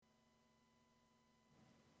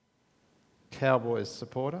Cowboys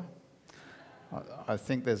supporter. I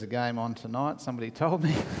think there's a game on tonight, somebody told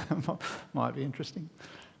me. Might be interesting.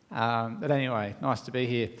 But anyway, nice to be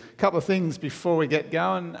here. A couple of things before we get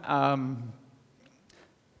going.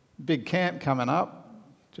 Big camp coming up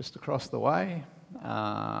just across the way.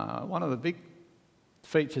 One of the big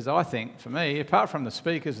features, I think, for me, apart from the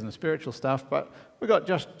speakers and the spiritual stuff, but we've got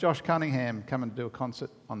Josh Cunningham coming to do a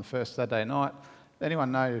concert on the first Saturday night.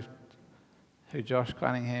 Anyone know who Josh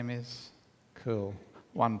Cunningham is? Cool.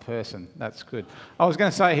 One person. That's good. I was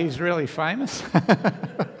going to say he's really famous.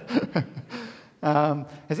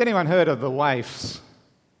 Has anyone heard of the Waifs?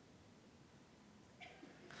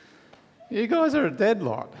 You guys are a dead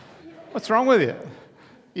lot. What's wrong with you?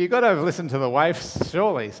 You've got to have listened to the Waifs,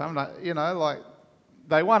 surely.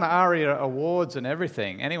 They won ARIA awards and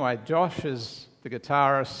everything. Anyway, Josh is the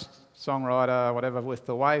guitarist, songwriter, whatever, with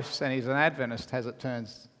the Waifs, and he's an Adventist, as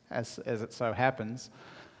it so happens.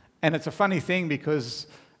 And it's a funny thing because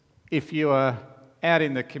if you are out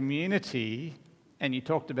in the community and you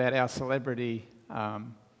talked about our celebrity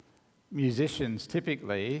musicians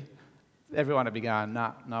typically, everyone would be going,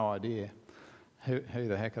 nah, no idea. Who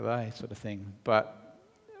the heck are they, sort of thing. But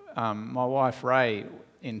my wife Ray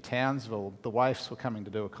in Townsville, the Waifs were coming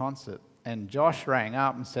to do a concert, and Josh rang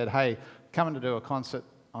up and said, hey, coming to do a concert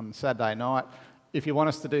on Saturday night. If you want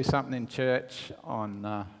us to do something in church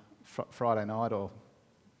on Friday night or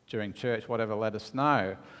during church, whatever, let us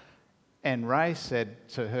know. And Ray said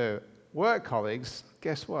to her work colleagues,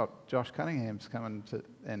 guess what? Josh Cunningham's coming to,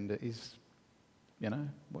 and he's,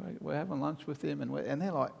 we're having lunch with him, and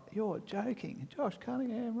they're like, you're joking, Josh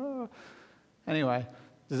Cunningham. Oh. Anyway,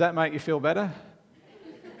 does that make you feel better?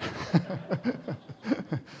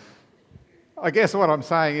 I guess what I'm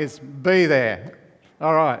saying is be there.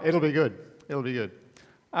 All right, it'll be good. It'll be good.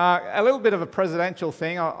 A little bit of a presidential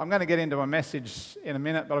thing. I'm going to get into my message in a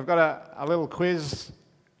minute, but I've got a little quiz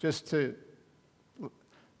just to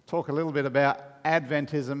talk a little bit about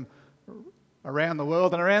Adventism around the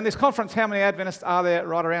world and around this conference. How many Adventists are there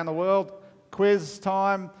right around the world? Quiz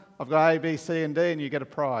time. I've got A, B, C, and D, and you get a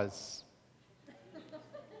prize.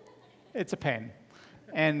 It's a pen.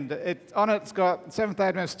 And on it's got Seventh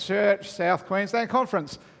Adventist Church, South Queensland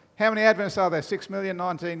Conference. How many Adventists are there? 6 million,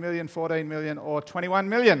 19 million, 14 million, or 21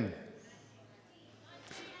 million?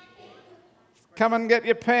 Come and get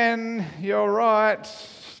your pen. You're right.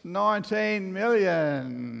 19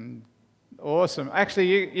 million. Awesome.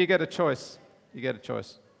 Actually, you get a choice. You get a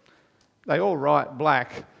choice. They all write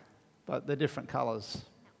black, but they're different colours.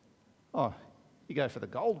 Oh, you go for the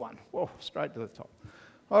gold one. Whoa, straight to the top.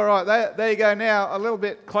 All right, there you go. Now, a little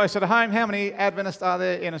bit closer to home. How many Adventists are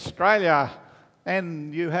there in Australia?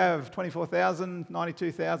 And you have 24,000,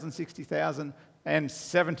 92,000, 60,000, and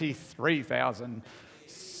 73,000.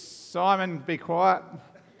 Simon, be quiet.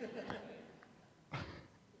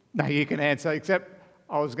 No, you can answer, except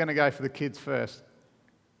I was going to go for the kids first.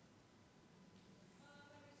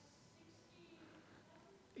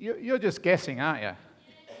 You're just guessing, aren't you?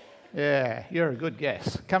 Yeah, you're a good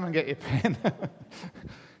guess. Come and get your pen.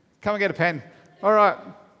 Come and get a pen. All right.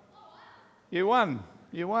 You won.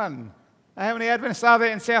 You won. How many Adventists are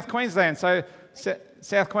there in South Queensland? So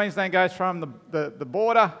South Queensland goes from the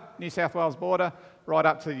border, New South Wales border, right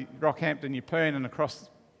up to Rockhampton, Yeppoon, and across the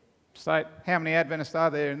state. How many Adventists are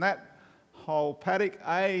there in that whole paddock?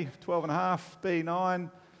 A, 12.5, B, 9,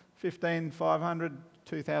 15, 500,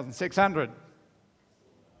 2,600.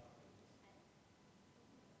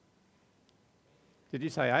 Did you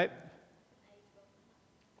say 8?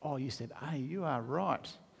 Oh, you said A. You are right.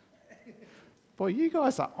 Boy, you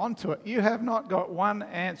guys are onto it. You have not got one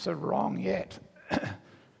answer wrong yet.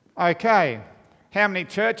 Okay. How many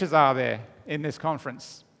churches are there in this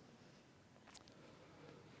conference?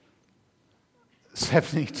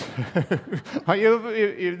 72. Oh,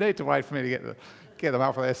 you need to wait for me to get them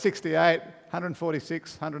up there. 68,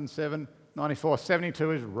 146, 107, 94.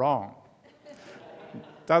 72 is wrong.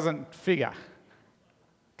 Doesn't figure.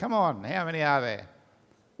 Come on, how many are there?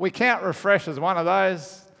 We count refresh as one of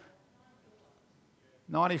those.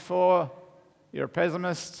 94, you're a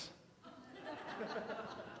pessimist.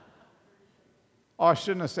 I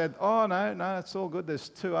shouldn't have said, oh, no, it's all good. There's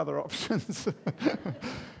 2 other options.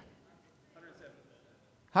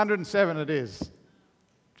 107 it is.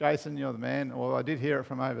 Jason, you're the man. Well, I did hear it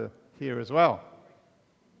from over here as well.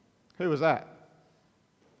 Who was that?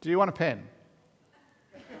 Do you want a pen?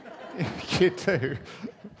 You too.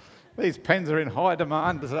 These pens are in high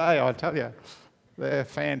demand today, I tell you. They're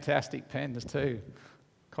fantastic pens too.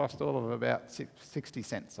 Cost all of them about 60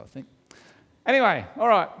 cents, I think. Anyway, all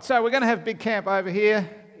right, so we're going to have big camp over here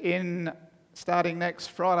starting next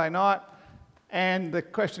Friday night. And the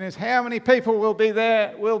question is, how many people will be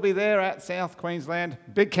there at South Queensland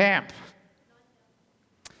Big Camp?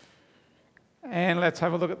 And let's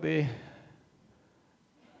have a look at the...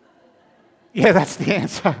 Yeah, that's the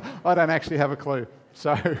answer. I don't actually have a clue.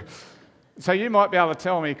 So you might be able to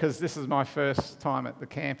tell me, because this is my first time at the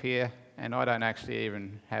camp here, and I don't actually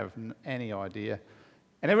even have any idea.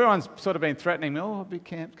 And everyone's sort of been threatening me, oh, big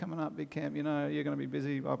camp's coming up, big camp, you know, you're going to be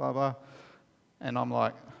busy, blah, blah, blah. And I'm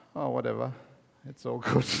like, oh, whatever, it's all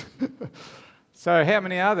good. So how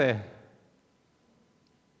many are there?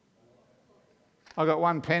 I've got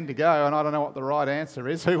one pen to go, and I don't know what the right answer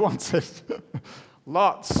is. Who wants it?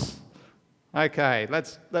 Lots. Okay,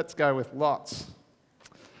 let's go with lots.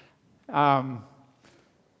 All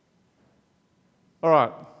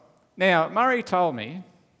right. Now, Murray told me,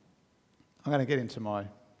 I'm going to get into my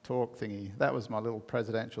talk thingy. That was my little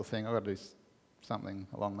presidential thing. I've got to do something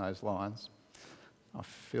along those lines. I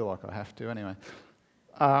feel like I have to anyway.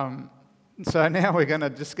 So now we're going to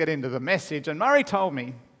just get into the message. And Murray told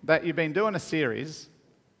me that you've been doing a series,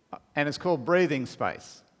 and it's called Breathing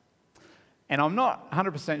Space. And I'm not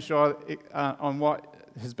 100% sure on what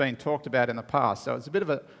has been talked about in the past, so it's a bit of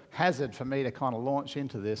a hazard for me to kind of launch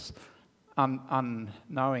into this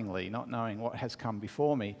unknowingly, not knowing what has come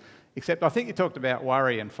before me. Except I think you talked about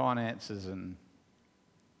worry and finances, and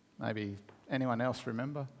maybe anyone else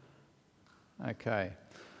remember? Okay,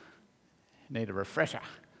 need a refresher.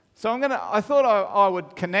 So I thought I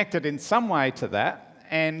would connect it in some way to that,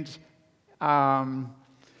 and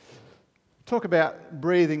talk about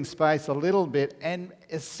breathing space a little bit, and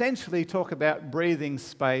essentially talk about breathing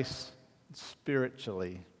space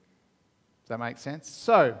spiritually. Does that make sense?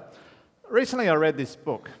 So, recently I read this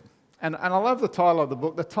book, and I love the title of the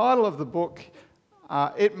book. The title of the book,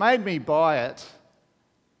 it made me buy it,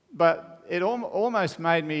 but it almost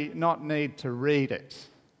made me not need to read it.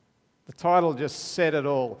 The title just said it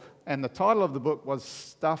all, and the title of the book was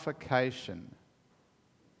Stuffocation.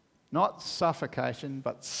 Not suffocation,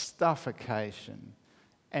 but stuffocation.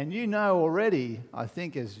 And you know already, I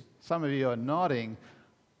think, as some of you are nodding,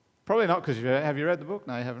 probably not because have you read the book?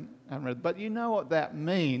 No, you haven't read it. But you know what that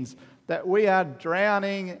means, that we are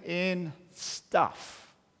drowning in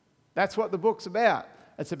stuff. That's what the book's about.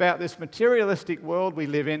 It's about this materialistic world we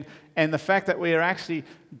live in, and the fact that we are actually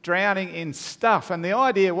drowning in stuff. And the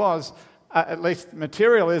idea was, at least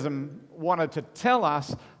materialism wanted to tell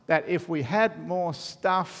us, that if we had more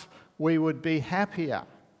stuff, we would be happier.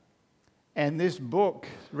 And this book,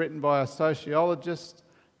 written by a sociologist,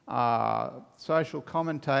 social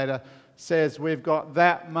commentator, says we've got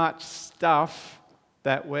that much stuff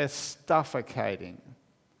that we're stuffocating.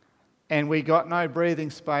 And we got no breathing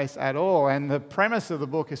space at all. And the premise of the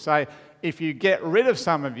book is say, if you get rid of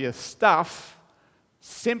some of your stuff,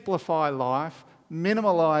 simplify life,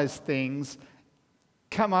 minimalize things,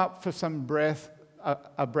 come up for some breath,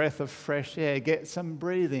 a breath of fresh air, get some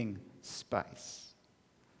breathing space.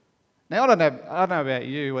 Now, I don't know about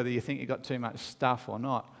you, whether you think you've got too much stuff or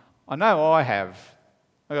not. I know I have.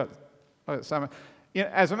 I got so much. You know,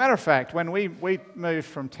 as a matter of fact, when we moved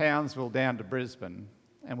from Townsville down to Brisbane,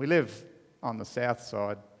 and we live on the south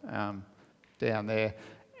side down there,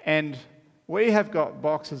 and we have got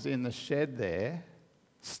boxes in the shed there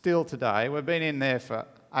still today. We've been in there for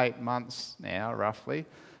 8 months now, roughly.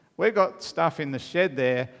 We've got stuff in the shed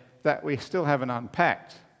there that we still haven't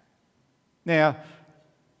unpacked. Now,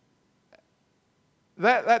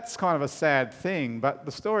 that's kind of a sad thing, but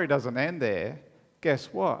the story doesn't end there. Guess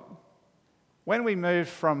what? When we moved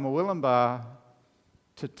from Murwillumbah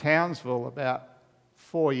to Townsville about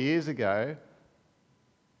 4 years ago,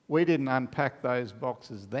 we didn't unpack those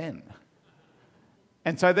boxes then.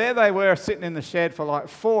 And so there they were sitting in the shed for like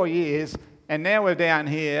 4 years, and now we're down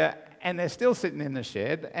here, and they're still sitting in the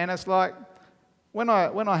shed, and it's like, when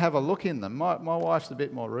I have a look in them, my wife's a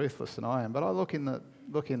bit more ruthless than I am, but I look in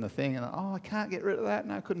the thing and I can't get rid of that,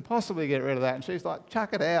 and I couldn't possibly get rid of that. And she's like,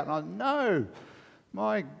 chuck it out. And I no,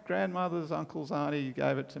 my grandmother's uncle's auntie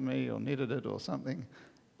gave it to me or knitted it or something.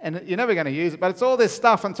 And you're never going to use it, but it's all this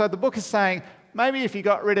stuff. And so the book is saying, maybe if you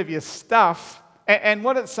got rid of your stuff, and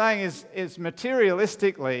what it's saying is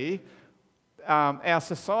materialistically, our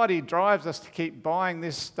society drives us to keep buying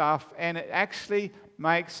this stuff, and it actually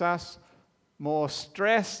makes us more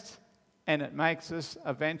stressed, and it makes us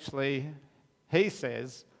eventually, he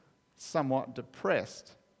says, somewhat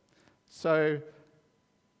depressed. So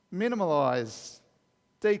minimalize,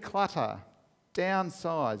 declutter,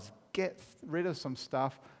 downsize, get rid of some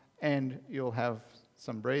stuff, and you'll have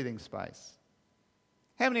some breathing space.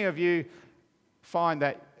 How many of you find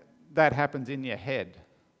that happens in your head?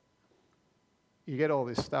 You get all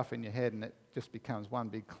this stuff in your head and it just becomes one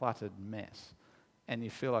big cluttered mess. and you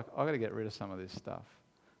feel like, I've got to get rid of some of this stuff.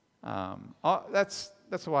 That's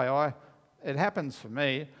the way it happens for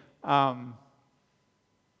me.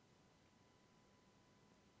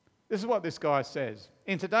 This is what this guy says.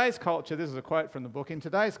 In today's culture, this is a quote from the book, in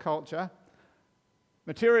today's culture,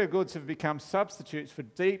 material goods have become substitutes for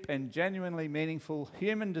deep and genuinely meaningful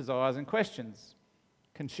human desires and questions.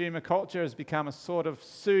 Consumer culture has become a sort of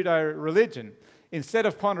pseudo-religion. Instead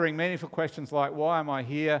of pondering meaningful questions like, why am I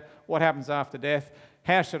here? What happens after death?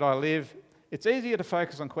 How should I live? It's easier to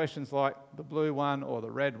focus on questions like the blue one or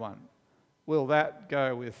the red one. Will that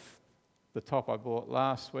go with the top I bought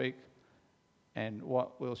last week? And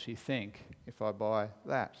what will she think if I buy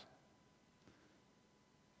that?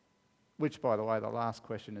 Which, by the way, the last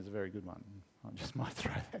question is a very good one. I just might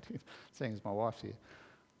throw that in, seeing as my wife's here.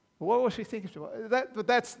 What will she think if she buys that? But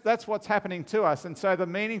that's what's happening to us. And so the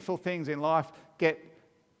meaningful things in life get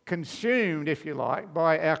consumed, if you like,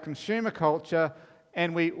 by our consumer culture,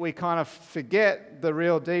 and we kind of forget the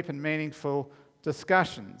real deep and meaningful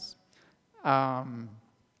discussions. And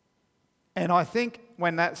I think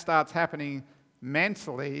when that starts happening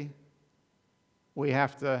mentally, we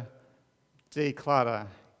have to declutter,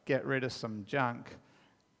 get rid of some junk.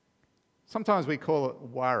 Sometimes we call it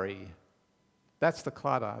worry. That's the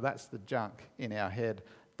clutter, that's the junk in our head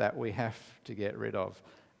that we have to get rid of.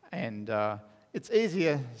 And it's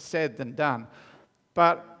easier said than done.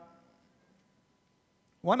 But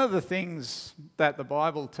one of the things that the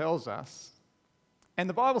Bible tells us, and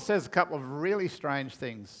the Bible says a couple of really strange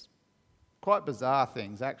things, quite bizarre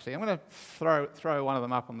things actually. I'm going to throw one of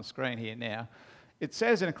them up on the screen here now. It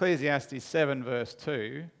says in Ecclesiastes 7 verse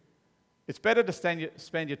 2, it's better to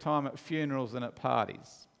spend your time at funerals than at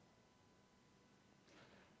parties.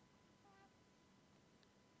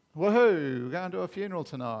 Woohoo, going to a funeral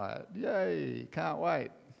tonight. Yay, can't wait.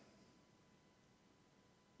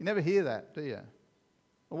 You never hear that, do you?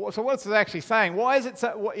 So what's it actually saying? Why is it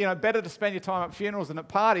so, better to spend your time at funerals than at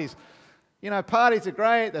parties? Parties are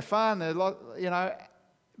great, they're fun,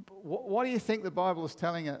 what do you think the Bible is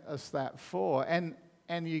telling us that for? And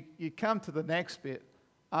you come to the next bit.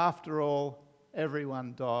 After all,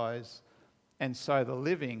 everyone dies, and so the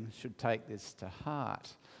living should take this to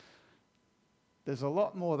heart. There's a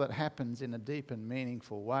lot more that happens in a deep and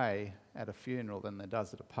meaningful way at a funeral than there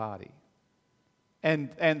does at a party.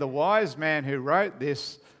 And the wise man who wrote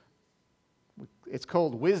this, it's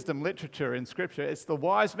called wisdom literature in Scripture. It's the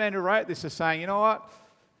wise man who wrote this is saying, you know what?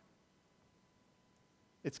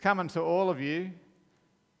 It's coming to all of you,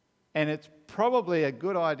 and it's probably a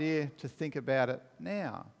good idea to think about it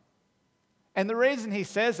now. And the reason he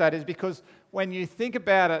says that is because when you think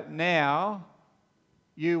about it now,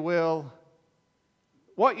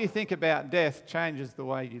 what you think about death changes the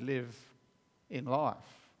way you live in life.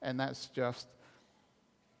 And that's just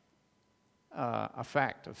a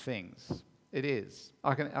fact of things. It is.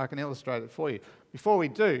 I can illustrate it for you. Before we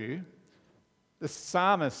do, the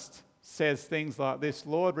psalmist says things like this: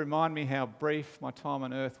 Lord, remind me how brief my time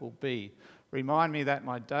on earth will be. Remind me that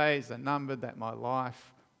my days are numbered, that my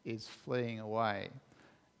life is fleeing away.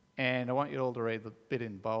 And I want you all to read the bit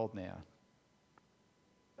in bold now,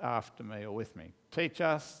 after me or with me. Teach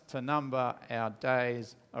us to number our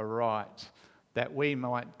days aright, that we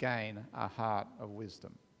might gain a heart of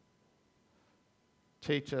wisdom.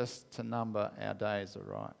 Teach us to number our days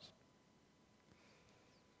aright.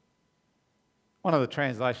 One of the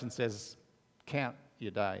translations says, count your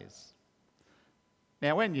days.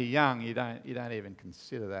 Now, when you're young, you don't even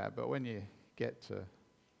consider that, but when you get to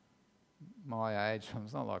my age,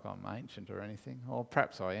 it's not like I'm ancient or anything, or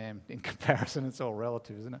perhaps I am in comparison. It's all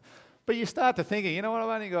relative, isn't it? But you start to thinking, you know what, I've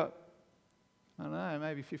only got, I don't know,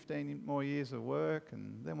 maybe 15 more years of work,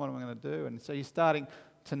 and then what am I going to do? And so you're starting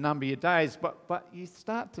to number your days, but you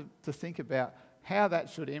start to think about how that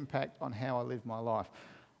should impact on how I live my life.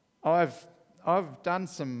 I've done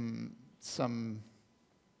some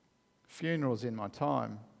funerals in my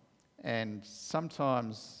time, and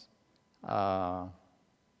sometimes, I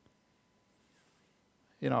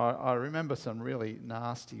remember some really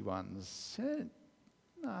nasty ones.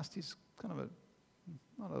 Nasty's kind of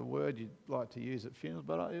not a word you'd like to use at funerals,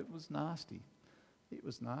 but it was nasty. It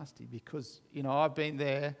was nasty because, I've been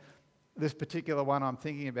there. This particular one I'm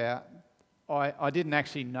thinking about, I didn't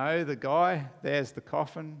actually know the guy. There's the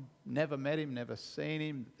coffin. Never met him, never seen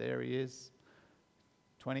him. There he is,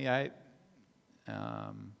 28.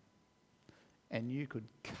 And you could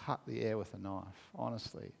cut the air with a knife,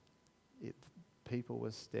 honestly. People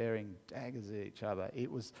were staring daggers at each other. It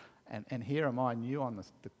was, and here am I, new on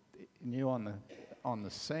the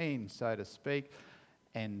scene, so to speak,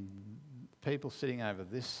 and people sitting over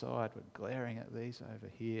this side were glaring at these over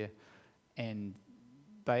here, and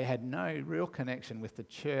they had no real connection with the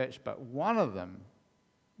church, but one of them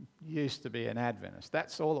used to be an Adventist.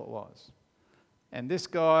 That's all it was. And this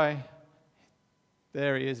guy,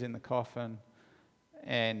 there he is in the coffin,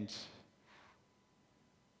 and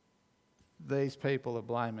these people are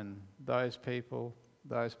blaming those people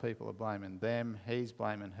are blaming them, he's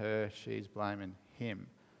blaming her, she's blaming him,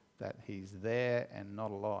 that he's there and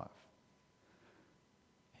not alive.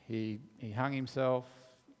 He hung himself.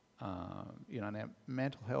 Now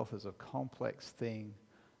mental health is a complex thing,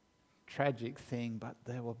 tragic thing, but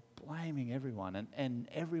they were blaming everyone, and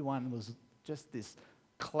everyone was just this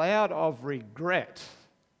cloud of regret.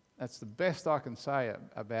 That's the best I can say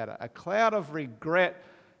about it. A cloud of regret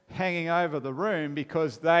hanging over the room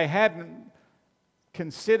because they hadn't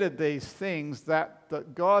considered these things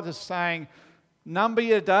that God is saying, number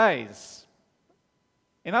your days.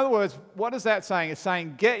 In other words, what is that saying? It's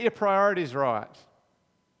saying, get your priorities right.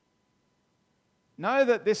 Know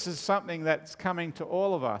that this is something that's coming to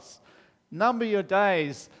all of us. Number your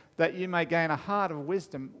days that you may gain a heart of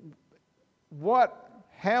wisdom.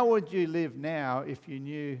 How would you live now if you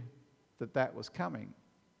knew that was coming?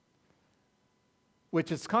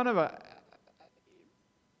 Which is kind of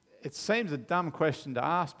it seems a dumb question to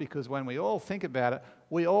ask, because when we all think about it,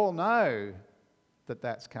 we all know that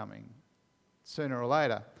that's coming sooner or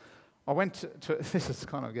later. I went to this is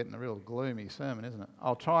kind of getting a real gloomy sermon, isn't it?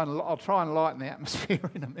 I'll try and lighten the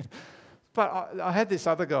atmosphere in a minute. But I had this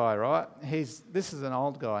other guy, right? This is an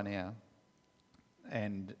old guy now,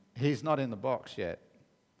 and he's not in the box yet,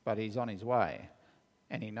 but he's on his way,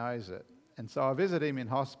 and he knows it. And so I visited him in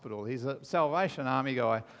hospital. He's a Salvation Army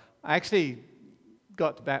guy. I actually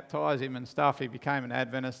got to baptise him and stuff. He became an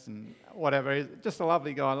Adventist and whatever. He's just a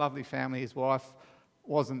lovely guy, lovely family. His wife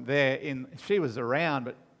wasn't there. She was around,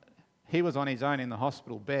 but he was on his own in the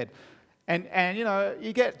hospital bed. And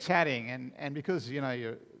you get chatting, and because,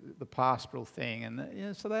 you're the pastoral thing,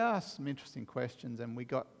 and so they asked some interesting questions, and we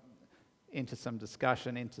got into some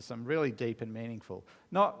discussion, into some really deep and meaningful.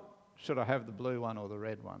 Not, should I have the blue one or the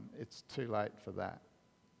red one? It's too late for that.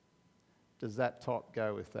 Does that top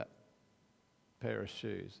go with that pair of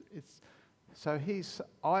shoes?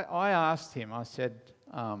 I asked him, I said,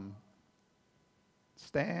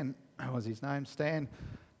 Stan, was his name, Stan?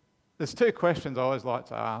 There's two questions I always like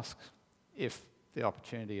to ask if the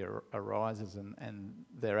opportunity arises and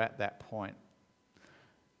they're at that point.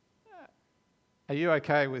 Are you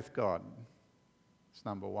okay with God? It's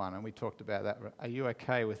number one, and we talked about that. Are you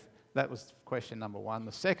okay with, that was question number one.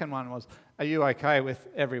 The second one was, are you okay with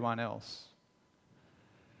everyone else?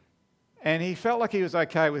 And he felt like he was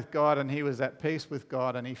okay with God, and he was at peace with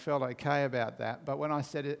God, and he felt okay about that. But when I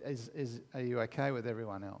said, are you okay with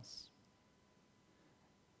everyone else?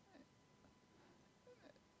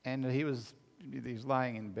 And he's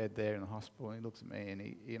laying in bed there in the hospital, and he looks at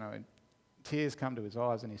me, and tears come to his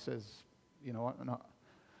eyes, and he says, you know what,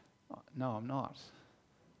 no, I'm not.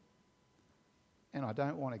 And I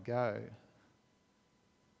don't want to go.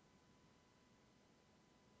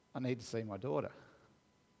 I need to see my daughter.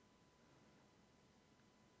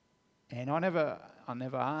 And I never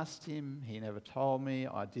asked him. He never told me.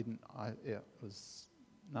 It was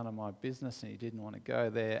none of my business, and he didn't want to go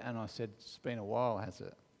there. And I said, it's been a while, has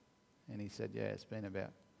it? And he said, yeah, it's been about,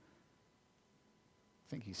 I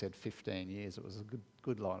think he said 15 years. It was a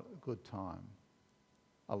good time,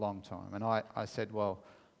 a long time. And I said, well,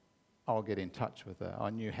 I'll get in touch with her. I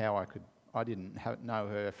knew how I didn't know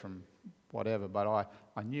her from whatever, but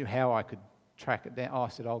I knew how I could track it down. I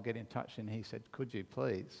said, I'll get in touch. And he said, could you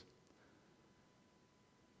please?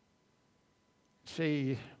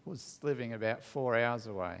 She was living about 4 hours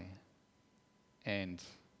away, and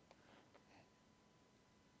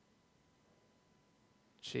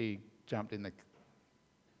she jumped in the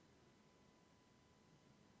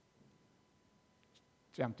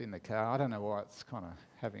car. I don't know why it's kind of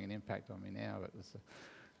having an impact on me now, but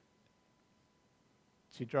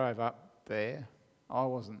she drove up there. I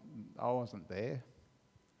wasn't there.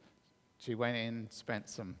 She went in, spent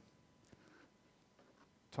some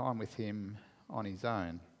time with him on his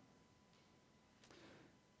own.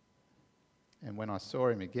 And when I saw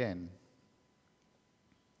him again,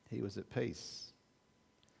 he was at peace.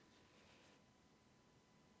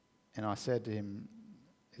 And I said to him,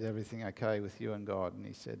 is everything okay with you and God? And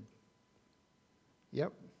he said,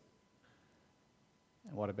 yep.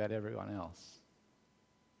 And what about everyone else?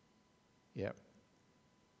 Yep.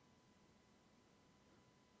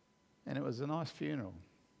 And it was a nice funeral.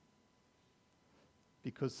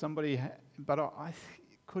 Because but I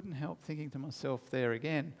couldn't help thinking to myself there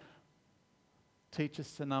again, teach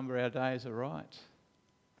us to number our days aright,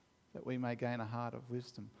 that we may gain a heart of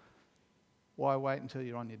wisdom. Why wait until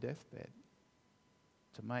you're on your deathbed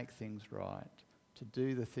to make things right, to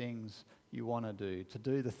do the things you want to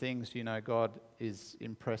do the things you know God is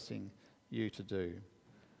impressing you to do?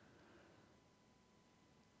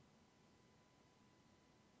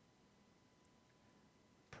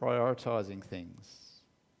 Prioritizing things.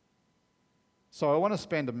 So I want to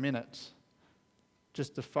spend a minute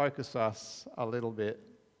just to focus us a little bit.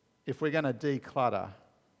 If we're going to declutter,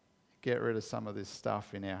 get rid of some of this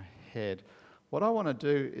stuff in our head, what I want to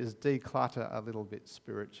do is declutter a little bit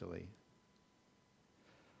spiritually.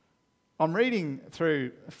 I'm reading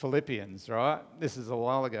through Philippians, right? This is a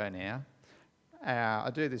while ago now. I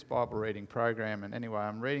do this Bible reading program, and anyway,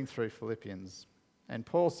 I'm reading through Philippians, and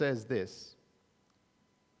Paul says this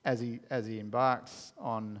as he embarks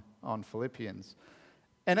on Philippians,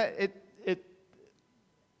 and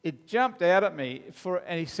it jumped out at me.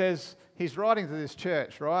 And he says he's writing to this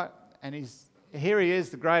church, right? And here he is,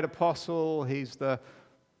 the great apostle. He's the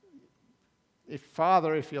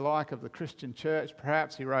father, if you like, of the Christian church.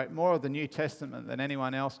 Perhaps he wrote more of the New Testament than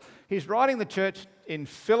anyone else. He's writing the church in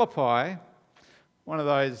Philippi, one of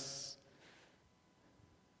those,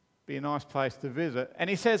 be a nice place to visit. And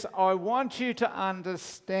he says, I want you to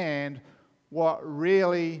understand what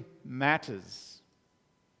really matters.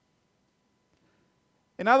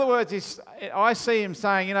 In other words, I see him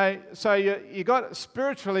saying, so you got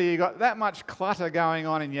spiritually, you got that much clutter going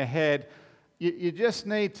on in your head. You just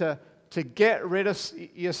need to get rid of,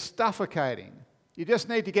 you're suffocating. You just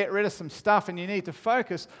need to get rid of some stuff, and you need to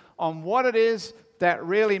focus on what it is that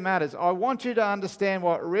really matters. I want you to understand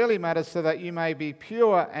what really matters so that you may be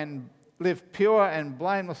pure and live pure and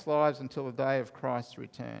blameless lives until the day of Christ's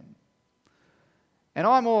return. And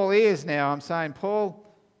I'm all ears now. I'm saying, Paul,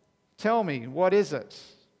 tell me, what is it?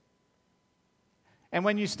 And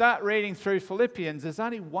when you start reading through Philippians, there's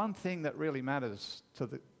only one thing that really matters to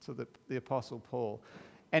the Apostle Paul.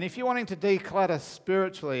 And if you're wanting to declutter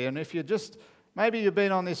spiritually, and if you're just, maybe you've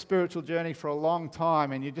been on this spiritual journey for a long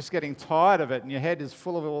time and you're just getting tired of it and your head is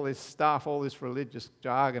full of all this stuff, all this religious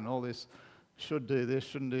jargon, all this should do this,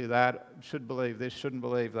 shouldn't do that, should believe this, shouldn't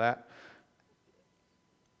believe that.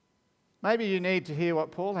 Maybe you need to hear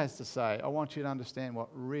what Paul has to say. I want you to understand what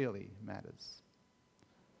really matters.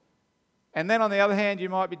 And then on the other hand, you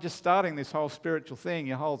might be just starting this whole spiritual thing,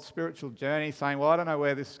 your whole spiritual journey, saying, well, I don't know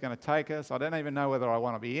where this is going to take us. I don't even know whether I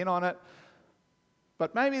want to be in on it.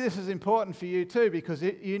 But maybe this is important for you too, because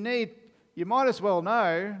you might as well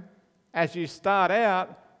know, as you start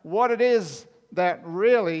out, what it is that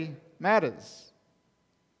really matters.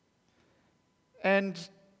 And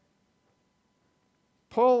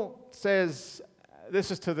Paul says, this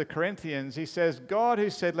is to the Corinthians, he says, God who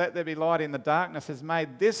said, let there be light in the darkness, has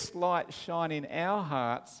made this light shine in our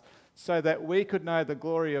hearts so that we could know the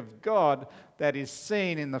glory of God that is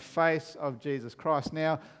seen in the face of Jesus Christ.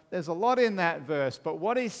 Now, there's a lot in that verse, but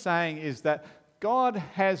what he's saying is that God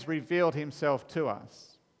has revealed himself to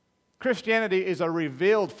us. Christianity is a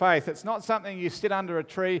revealed faith. It's not something you sit under a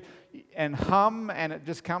tree and hum and it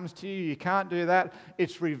just comes to you. You can't do that.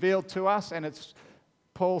 It's revealed to us, and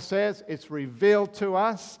Paul says it's revealed to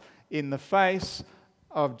us in the face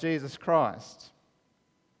of Jesus Christ.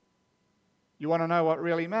 You want to know what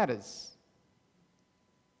really matters?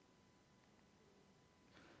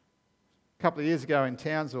 A couple of years ago in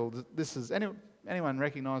Townsville, anyone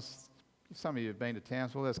recognise, some of you have been to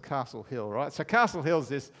Townsville, there's Castle Hill, right? So Castle Hill's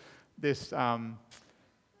this it's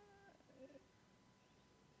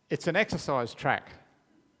an exercise track.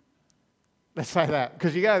 Let's say that,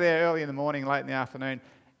 because you go there early in the morning, late in the afternoon,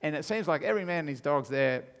 and it seems like every man and his dog's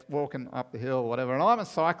there walking up the hill or whatever. And I'm a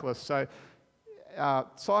cyclist, so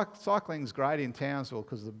cycling's great in Townsville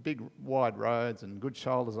because of the big wide roads and good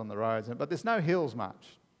shoulders on the roads, but there's no hills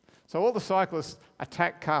much. So all the cyclists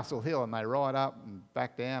attack Castle Hill and they ride up and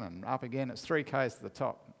back down and up again. It's 3 k's to the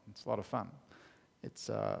top. It's a lot of fun. It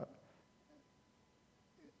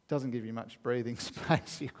doesn't give you much breathing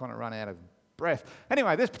space. You kind of run out of breath.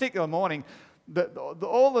 Anyway, this particular morning, the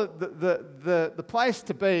place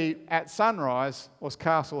to be at sunrise was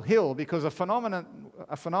Castle Hill, because a phenomenon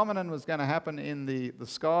was going to happen in the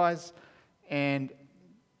skies, and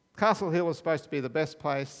Castle Hill was supposed to be the best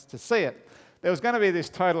place to see it. There was going to be this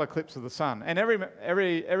total eclipse of the sun, and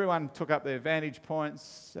everyone took up their vantage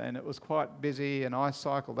points, and it was quite busy, and I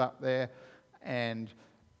cycled up there, and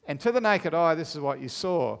to the naked eye, this is what you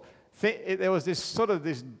saw. There was this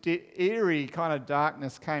eerie kind of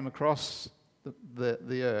darkness came across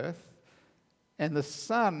the earth, and the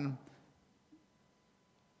sun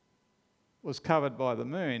was covered by the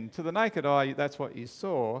moon. To the naked eye, that's what you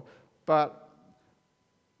saw, but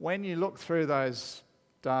when you look through those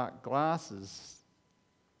dark glasses,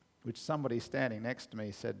 which somebody standing next to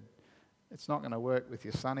me said, "It's not going to work with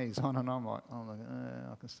your sunnies on." And I'm like,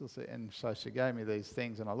 I can still see it. And so she gave me these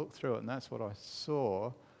things, and I looked through it, and that's what I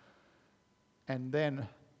saw. And then,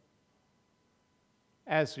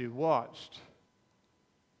 as we watched,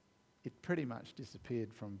 it pretty much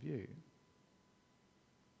disappeared from view.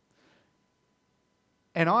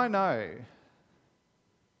 And I know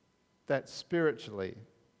that spiritually,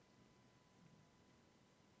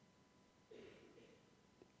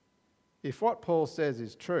 if what Paul says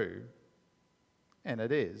is true, and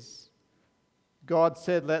it is, God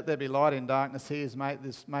said, "Let there be light in darkness." He has made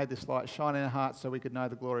this light shine in our hearts so we could know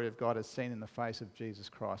the glory of God as seen in the face of Jesus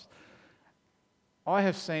Christ. I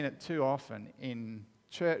have seen it too often in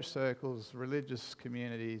church circles, religious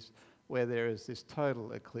communities, where there is this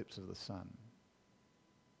total eclipse of the sun.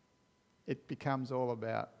 It becomes all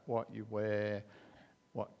about what you wear,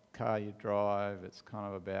 what car you drive. It's kind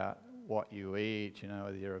of about what you eat,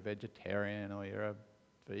 whether you're a vegetarian or you're a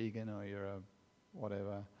vegan or you're a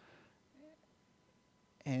whatever.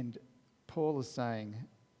 And Paul is saying,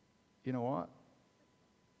 you know what?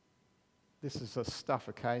 This is a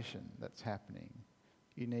stuffication that's happening.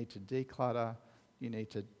 You need to declutter, you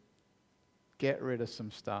need to get rid of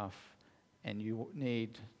some stuff, and you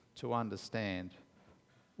need to understand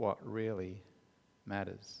what really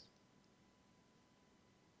matters.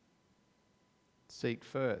 Seek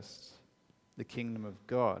first the kingdom of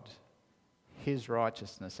God, his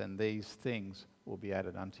righteousness, and these things will be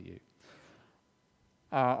added unto you.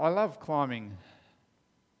 I love climbing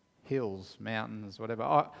hills, mountains,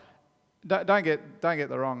 whatever. Don't get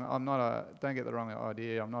the wrong. Don't get the wrong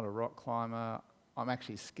idea. I'm not a rock climber. I'm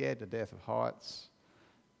actually scared to death of heights.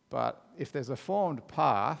 But if there's a formed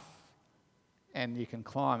path and you can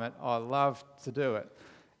climb it, I love to do it.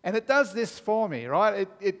 And it does this for me, right?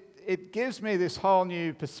 It gives me this whole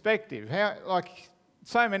new perspective. How, like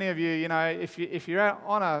so many of you, if you're out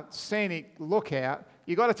on a scenic lookout,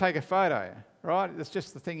 you've got to take a photo, right? That's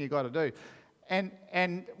just the thing you've got to do.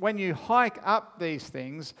 And when you hike up these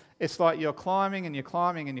things, it's like you're climbing and you're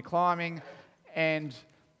climbing and you're climbing, and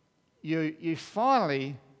you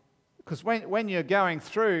finally, because when you're going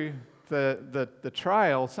through the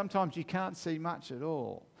trail, sometimes you can't see much at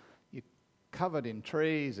all. You're covered in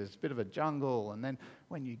trees, there's a bit of a jungle, and then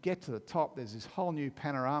when you get to the top, there's this whole new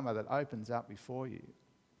panorama that opens up before you.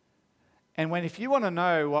 And if you want to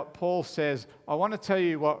know what Paul says, I want to tell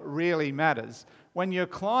you what really matters. When you're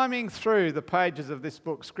climbing through the pages of this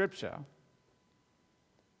book, Scripture,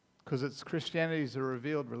 because Christianity is a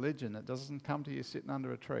revealed religion, it doesn't come to you sitting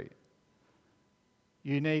under a tree.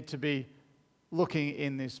 You need to be looking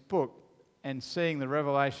in this book and seeing the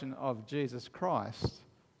revelation of Jesus Christ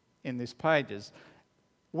in these pages.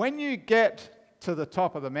 When you get to the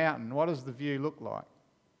top of the mountain, what does the view look like?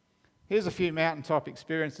 Here's a few mountaintop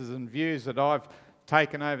experiences and views that I've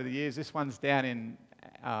taken over the years. This one's down in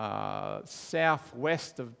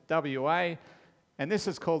southwest of WA, and this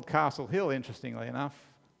is called Castle Hill, interestingly enough.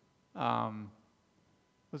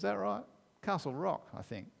 Was that right? Castle Rock, I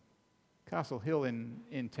think. Castle Hill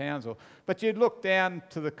in Townsville. But you'd look down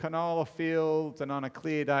to the canola fields, and on a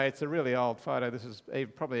clear day, it's a really old photo. This is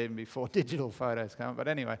probably even before digital photos came, but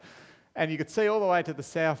anyway. And you could see all the way to the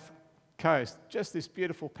south coast, just this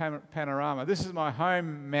beautiful panorama. This is my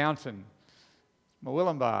home mountain,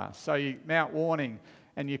 Murwillumbah. So Mount Warning,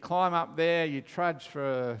 and you climb up there, you trudge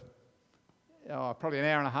for probably an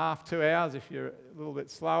hour and a half, 2 hours if you're a little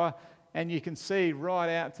bit slower, and you can see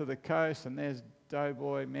right out to the coast, and there's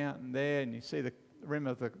Doughboy Mountain there, and you see the rim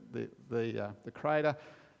of the crater.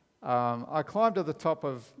 I climbed to the top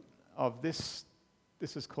of this.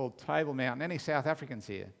 This is called Table Mountain. Any South Africans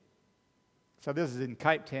here? So this is in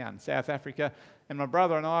Cape Town, South Africa, and my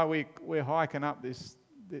brother and I, we're hiking up this.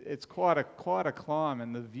 It's quite a climb,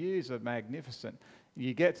 and the views are magnificent.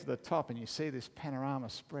 You get to the top, and you see this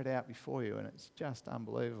panorama spread out before you, and it's just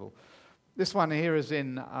unbelievable. This one here is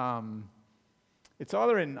in. It's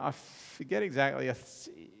either in, I forget exactly,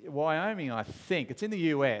 Wyoming, I think. It's in the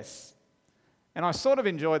US. And I sort of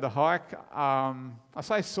enjoyed the hike. I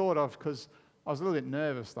say sort of because I was a little bit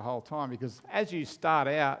nervous the whole time, because as you start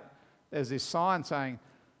out, there's this sign saying,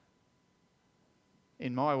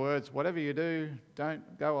 in my words, whatever you do,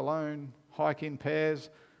 don't go alone, hike in pairs,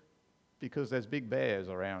 because there's big bears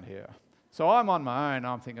around here. So I'm on my own.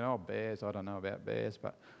 I'm thinking, bears, I don't know about bears,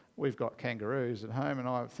 but we've got kangaroos at home, and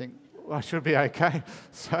I think, I should be okay.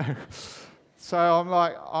 So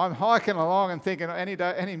I'm hiking along and thinking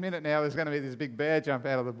any minute now there's going to be this big bear jump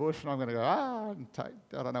out of the bush, and I'm going to go,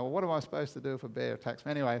 I don't know, what am I supposed to do if a bear attacks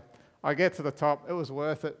me? Anyway, I get to the top. It was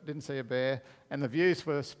worth it. Didn't see a bear, and the views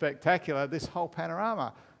were spectacular. This whole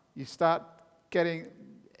panorama, you start getting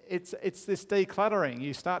it's this decluttering.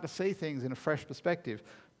 You start to see things in a fresh perspective.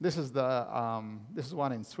 This is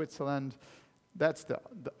one in Switzerland. I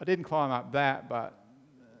didn't climb up that, but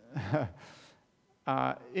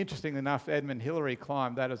interestingly enough, Edmund Hillary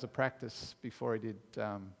climbed that as a practice before he did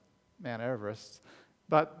Mount Everest.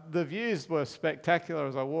 But the views were spectacular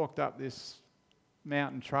as I walked up this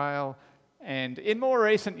mountain trail. And in more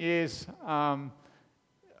recent years,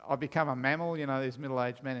 I've become a mammal, these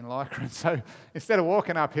middle-aged men in lycra. And so instead of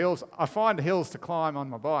walking up hills, I find hills to climb on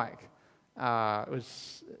my bike.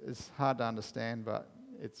 It's hard to understand, but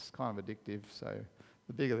it's kind of addictive. So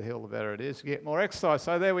the bigger the hill, the better it is. You get more exercise.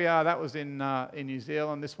 So there we are. That was in New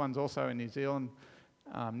Zealand. This one's also in New Zealand,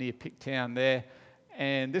 near Pictown there.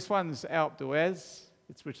 And this one's Alpe d'Huez,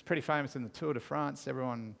 which is pretty famous in the Tour de France.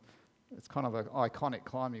 It's kind of an iconic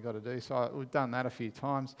climb you've got to do. So we've done that a few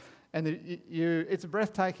times. And it's a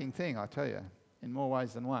breathtaking thing, I tell you, in more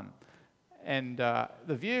ways than one. And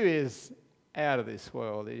the view is out of this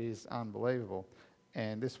world. It is unbelievable.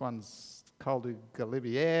 And this one's Col du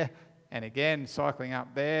Galibier. And again, cycling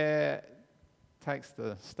up there takes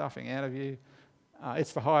the stuffing out of you.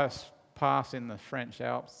 It's the highest pass in the French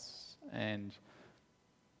Alps. And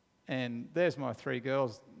there's my three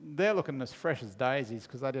girls. They're looking as fresh as daisies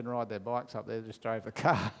because they didn't ride their bikes up there, they just drove the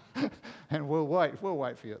car. And we'll wait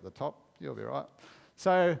for you at the top. You'll be right.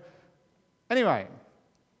 So anyway,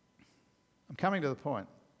 I'm coming to the point.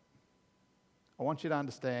 I want you to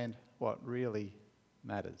understand what really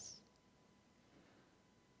matters.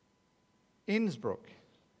 Innsbruck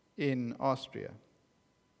in Austria.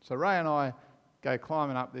 So Ray and I go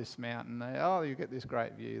climbing up this mountain. You get this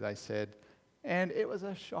great view, they said. And it was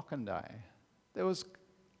a shocking day. It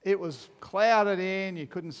was clouded in, you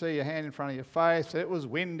couldn't see your hand in front of your face, it was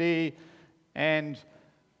windy, and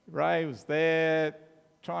Ray was there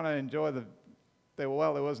trying to enjoy there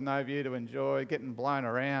was no view to enjoy, getting blown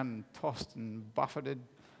around and tossed and buffeted,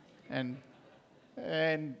 and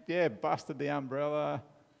busted the umbrella.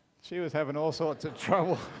 She was having all sorts of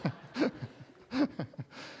trouble.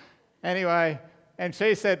 Anyway, and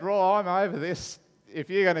she said, "Roy, I'm over this. If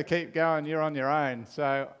you're going to keep going, you're on your own."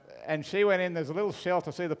 And she went in, there's a little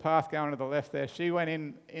shelter, see the path going to the left there. She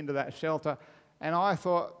went into that shelter, and I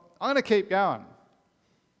thought, I'm going to keep going.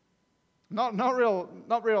 Not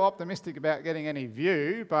real optimistic about getting any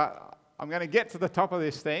view, but I'm going to get to the top of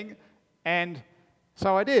this thing. And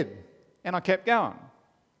so I did, and I kept going.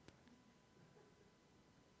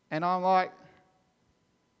 And I'm like,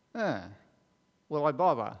 will I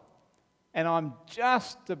bother? And I'm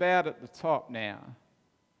just about at the top now.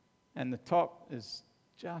 And the top is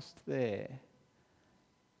just there.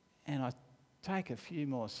 And I take a few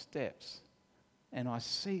more steps and I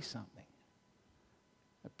see something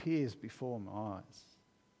appears before my eyes.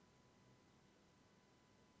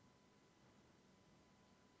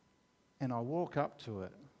 And I walk up to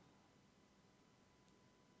it.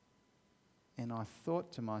 And I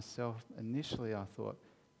thought to myself, initially I thought,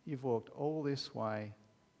 you've walked all this way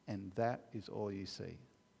and that is all you see.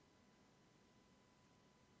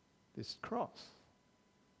 This cross.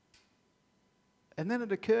 And then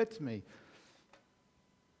it occurred to me,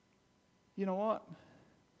 you know what?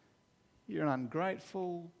 You're an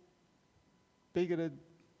ungrateful, bigoted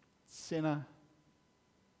sinner.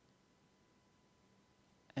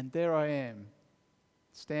 And there I am,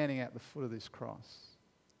 standing at the foot of this cross.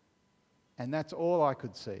 And that's all I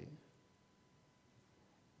could see.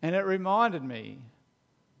 And it reminded me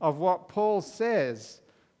of what Paul says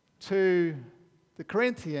to the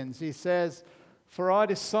Corinthians. He says, "For I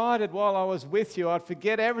decided while I was with you, I'd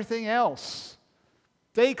forget everything else.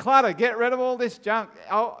 Declutter, get rid of all this junk.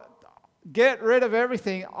 Get rid of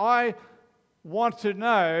everything. I want to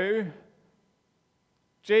know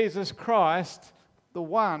Jesus Christ, the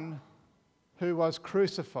one who was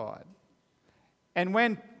crucified." And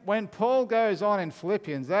when Paul goes on in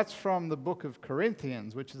Philippians, that's from the book of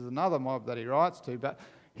Corinthians, which is another mob that he writes to, but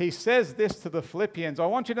he says this to the Philippians, I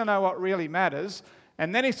want you to know what really matters.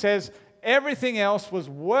 And then he says, everything else was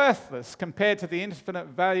worthless compared to the infinite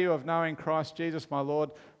value of knowing Christ Jesus my Lord.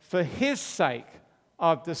 For his sake,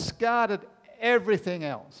 I've discarded everything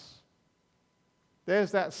else.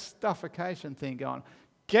 There's that stuffication thing going.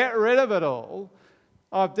 Get rid of it all.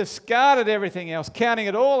 I've discarded everything else, counting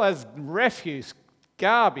it all as refuse,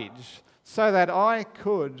 garbage, so that I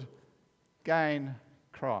could gain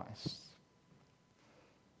Christ.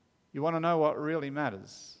 You want to know what really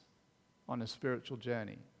matters on a spiritual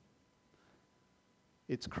journey?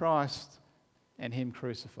 It's Christ and him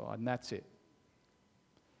crucified, and that's it.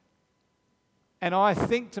 And I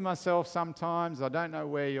think to myself sometimes, I don't know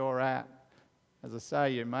where you're at. As I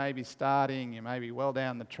say, you may be starting, you may be well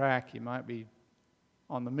down the track, you might be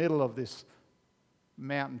on the middle of this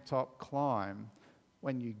mountaintop climb,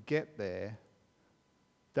 when you get there,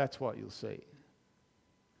 that's what you'll see.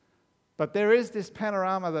 But there is this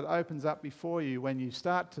panorama that opens up before you when you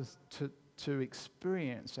start to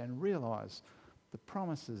experience and realize the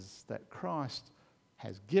promises that Christ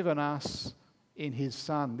has given us in his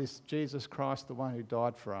Son, this Jesus Christ, the one who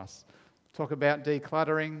died for us. Talk about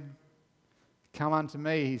decluttering. Come unto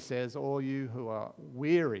me, he says, all you who are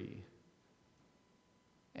weary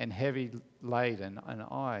and heavy laden, and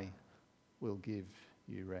I will give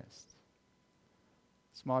you rest.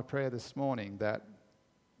 It's my prayer this morning that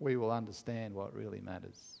we will understand what really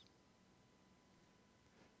matters.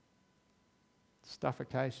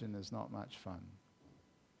 Stuffication is not much fun.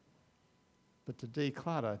 But to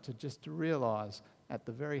declutter, to realise at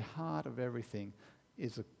the very heart of everything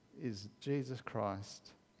is Jesus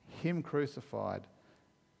Christ, him crucified,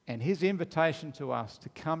 and his invitation to us to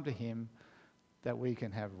come to him that we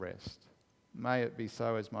can have rest. May it be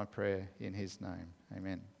so as my prayer in his name.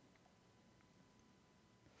 Amen.